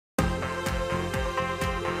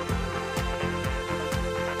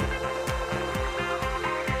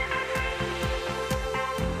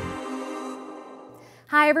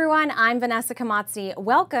Hi everyone, I'm Vanessa Kamatsi.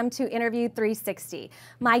 Welcome to Interview 360.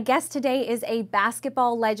 My guest today is a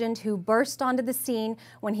basketball legend who burst onto the scene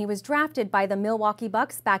when he was drafted by the Milwaukee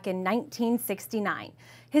Bucks back in 1969.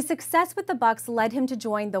 His success with the Bucks led him to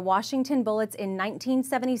join the Washington Bullets in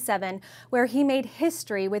 1977, where he made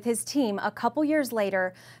history with his team a couple years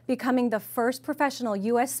later, becoming the first professional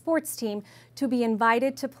U.S. sports team to be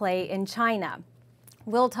invited to play in China.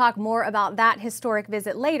 We'll talk more about that historic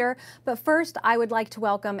visit later, but first I would like to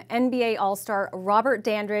welcome NBA All-Star Robert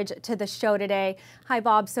Dandridge to the show today. Hi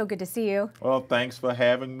Bob, so good to see you. Well, thanks for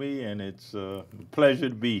having me, and it's a pleasure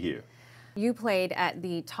to be here. You played at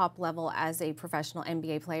the top level as a professional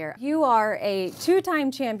NBA player. You are a two-time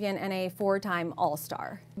champion and a four-time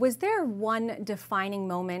All-Star. Was there one defining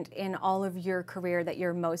moment in all of your career that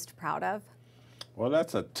you're most proud of? Well,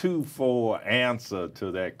 that's a twofold answer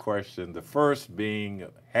to that question. The first being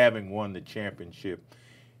having won the championship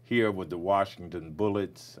here with the Washington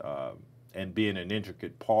Bullets and being an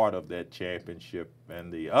intricate part of that championship.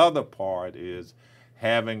 And the other part is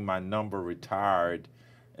having my number retired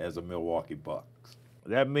as a Milwaukee Bucks.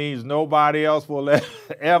 That means nobody else will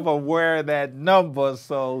ever wear that number,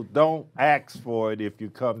 so don't ask for it if you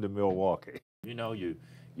come to Milwaukee. You know, you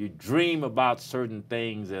dream about certain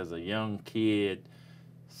things as a young kid.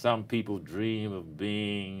 Some people dream of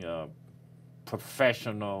being a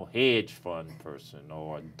professional hedge fund person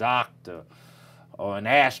or a doctor or an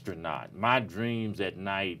astronaut. My dreams at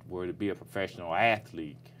night were to be a professional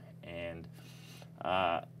athlete. And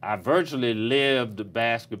I virtually lived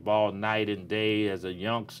basketball night and day as a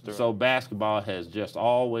youngster. So basketball has just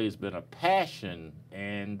always been a passion,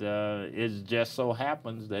 and it just so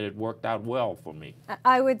happens that it worked out well for me.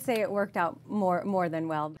 I would say it worked out more than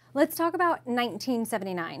well. Let's talk about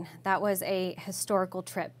 1979. That was a historical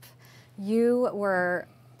trip. You were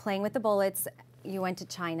playing with the Bullets. You went to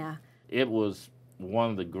China. It was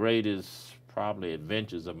one of the greatest, probably,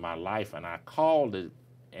 adventures of my life, and I called it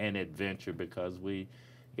an adventure because we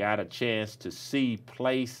got a chance to see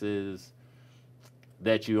places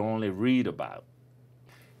that you only read about.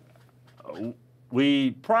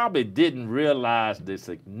 We probably didn't realize the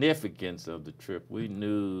significance of the trip. We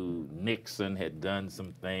knew Nixon had done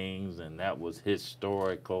some things and that was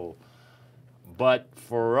historical. But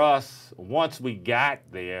for us, once we got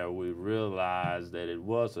there, we realized that it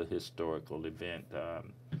was a historical event.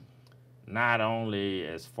 Not only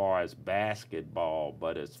as far as basketball,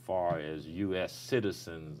 but as far as U.S.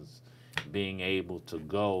 citizens being able to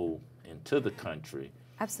go into the country.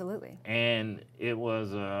 Absolutely. And it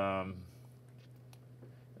was a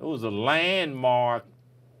landmark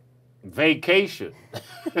vacation.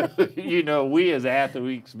 You know, we as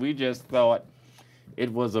athletes, we just thought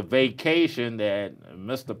it was a vacation, that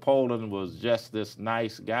Mr. Poland was just this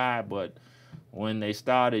nice guy, but when they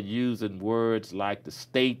started using words like the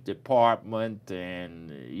State Department and,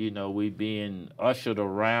 you know, we being ushered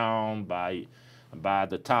around by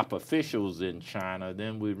the top officials in China,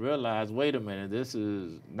 then we realized, wait a minute, this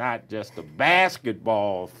is not just a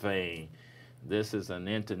basketball thing. This is an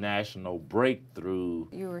international breakthrough.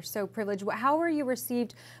 You were so privileged. How were you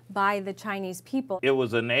received by the Chinese people? It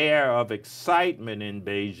was an air of excitement in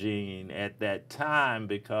Beijing at that time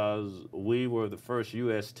because we were the first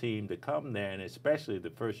U.S. team to come there, and especially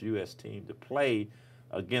the first U.S. team to play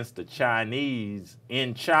against the Chinese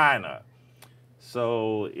in China.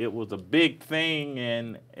 So it was a big thing,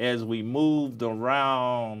 and as we moved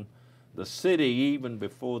around the city, even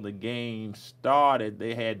before the game started,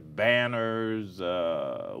 they had banners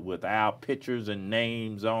with our pictures and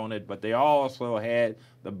names on it, but they also had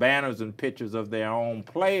the banners and pictures of their own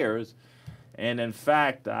players. And in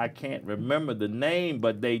fact, I can't remember the name,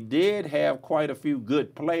 but they did have quite a few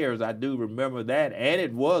good players. I do remember that, and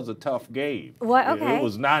it was a tough game. What? Okay. It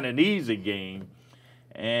was not an easy game,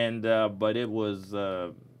 and but it was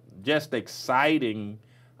just exciting.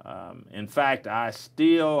 In fact, I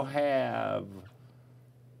still have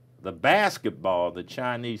the basketball, the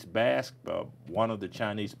Chinese basketball, one of the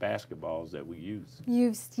Chinese basketballs that we use.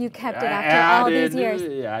 You kept it after all these years?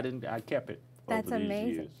 Yeah, I kept it. That's over amazing.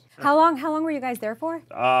 These years. How long were you guys there for?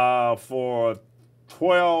 For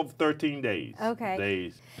 12, 13 days.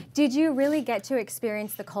 Okay. Did you really get to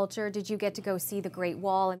experience the culture? Did you get to go see the Great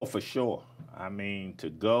Wall? For sure. I mean, to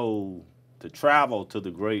travel to the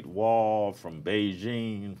Great Wall from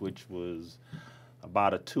Beijing, which was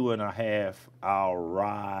about a 2.5-hour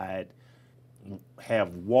ride,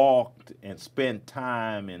 have walked and spent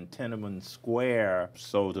time in Tiananmen Square.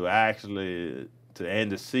 So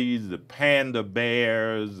to see the panda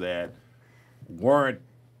bears that weren't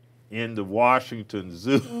in the Washington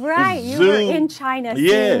Zoo. Right, you were in China.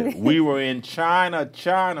 Yeah, we were in China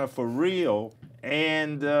for real.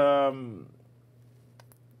 And to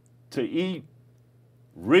eat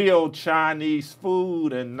real Chinese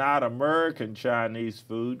food and not American Chinese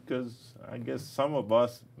food, because I guess some of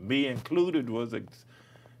us, me included, was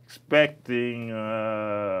expecting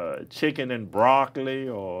chicken and broccoli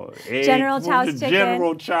or eggs. General Chow's chicken.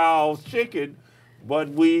 General Chow's chicken, but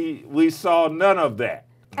we saw none of that.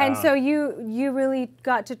 And so you really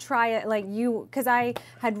got to try it, like because I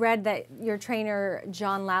had read that your trainer,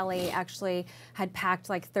 John Lally, actually had packed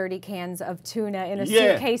like 30 cans of tuna in a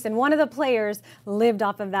suitcase, and one of the players lived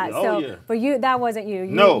off of that. But that wasn't you.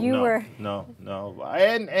 No.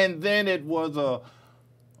 And then it was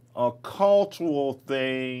a cultural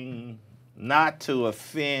thing not to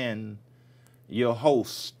offend your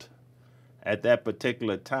host at that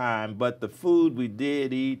particular time, but the food we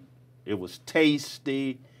did eat, it was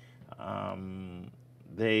tasty.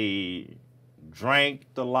 They drank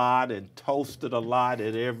a lot and toasted a lot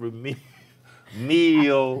at every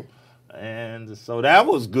meal. And so that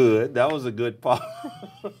was good. That was a good part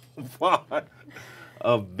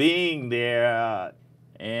of being there.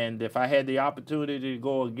 And if I had the opportunity to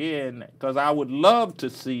go again, because I would love to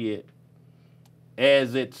see it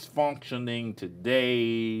as it's functioning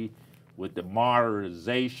today, with the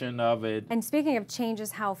modernization of it. And speaking of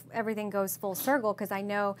changes, how everything goes full circle, because I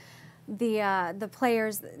know the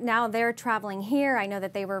players now they're traveling here. I know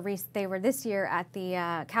that they were this year at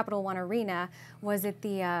the Capital One Arena. Was it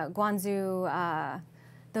the Guangzhou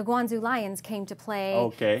Lions came to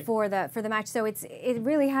play for the match? So it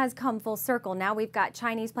really has come full circle. Now we've got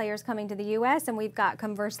Chinese players coming to the U.S. and we've got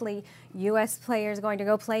conversely U.S. players going to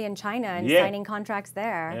go play in China and signing contracts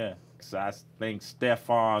there. Yeah. I think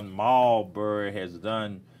Stefan Marbury has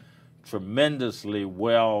done tremendously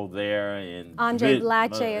well there. Andre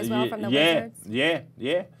Blache as well from the Wizards. In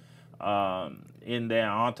their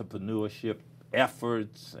entrepreneurship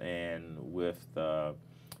efforts, and with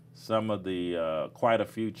some of the quite a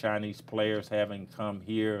few Chinese players having come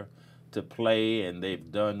here to play, and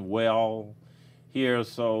they've done well here.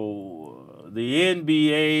 So the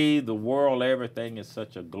NBA, the world, everything is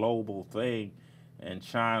such a global thing. And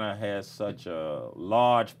China has such a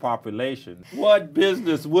large population. What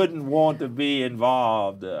business wouldn't want to be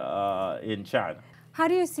involved in China? How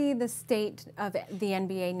do you see the state of the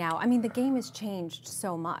NBA now? I mean, the game has changed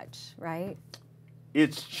so much, right?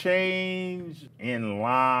 It's changed in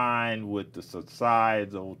line with the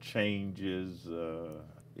societal changes.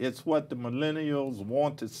 It's what the millennials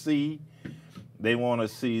want to see. They want to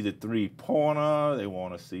see the three-pointer. They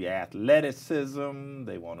want to see athleticism.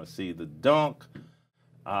 They want to see the dunk.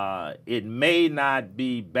 It may not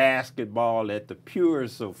be basketball at the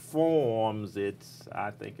purest of forms.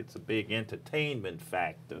 I think it's a big entertainment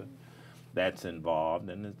factor that's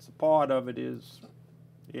involved, and it's a part of it is,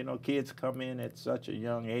 kids come in at such a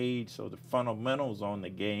young age, so the fundamentals on the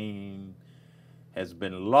game has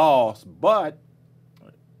been lost, but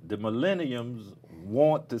the millenniums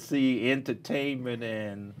want to see entertainment,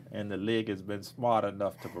 and the league has been smart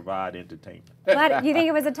enough to provide entertainment. You think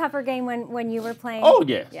it was a tougher game when you were playing? Oh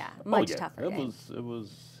yes. Yeah, much tougher. It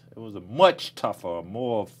was a much tougher,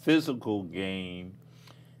 more physical game,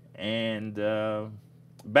 and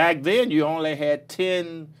back then you only had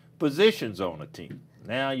 10 positions on a team.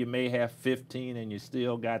 Now you may have 15, and you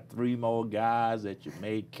still got 3 more guys that you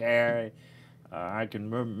may carry. I can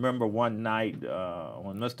remember one night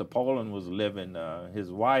when Mr. Poland was living, his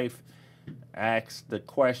wife asked the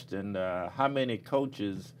question, how many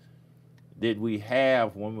coaches did we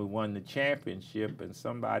have when we won the championship? And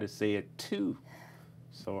somebody said 2.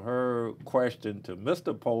 So her question to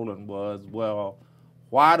Mr. Poland was, well,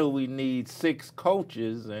 why do we need 6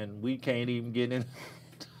 coaches and we can't even get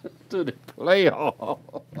into the playoffs?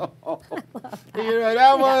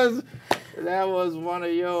 That was one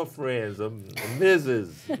of your friends,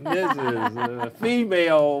 Mrs.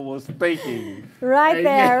 Female was thinking. Right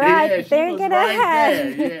there, yeah, thinking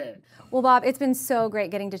ahead. There, Well, Bob, it's been so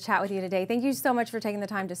great getting to chat with you today. Thank you so much for taking the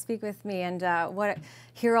time to speak with me and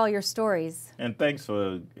hear all your stories. And thanks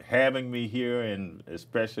for having me here, and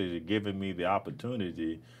especially giving me the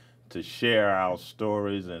opportunity to share our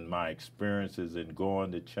stories and my experiences in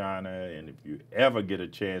going to China. And if you ever get a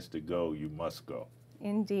chance to go, you must go.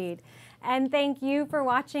 Indeed. And thank you for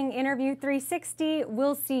watching Interview 360.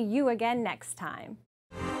 We'll see you again next time.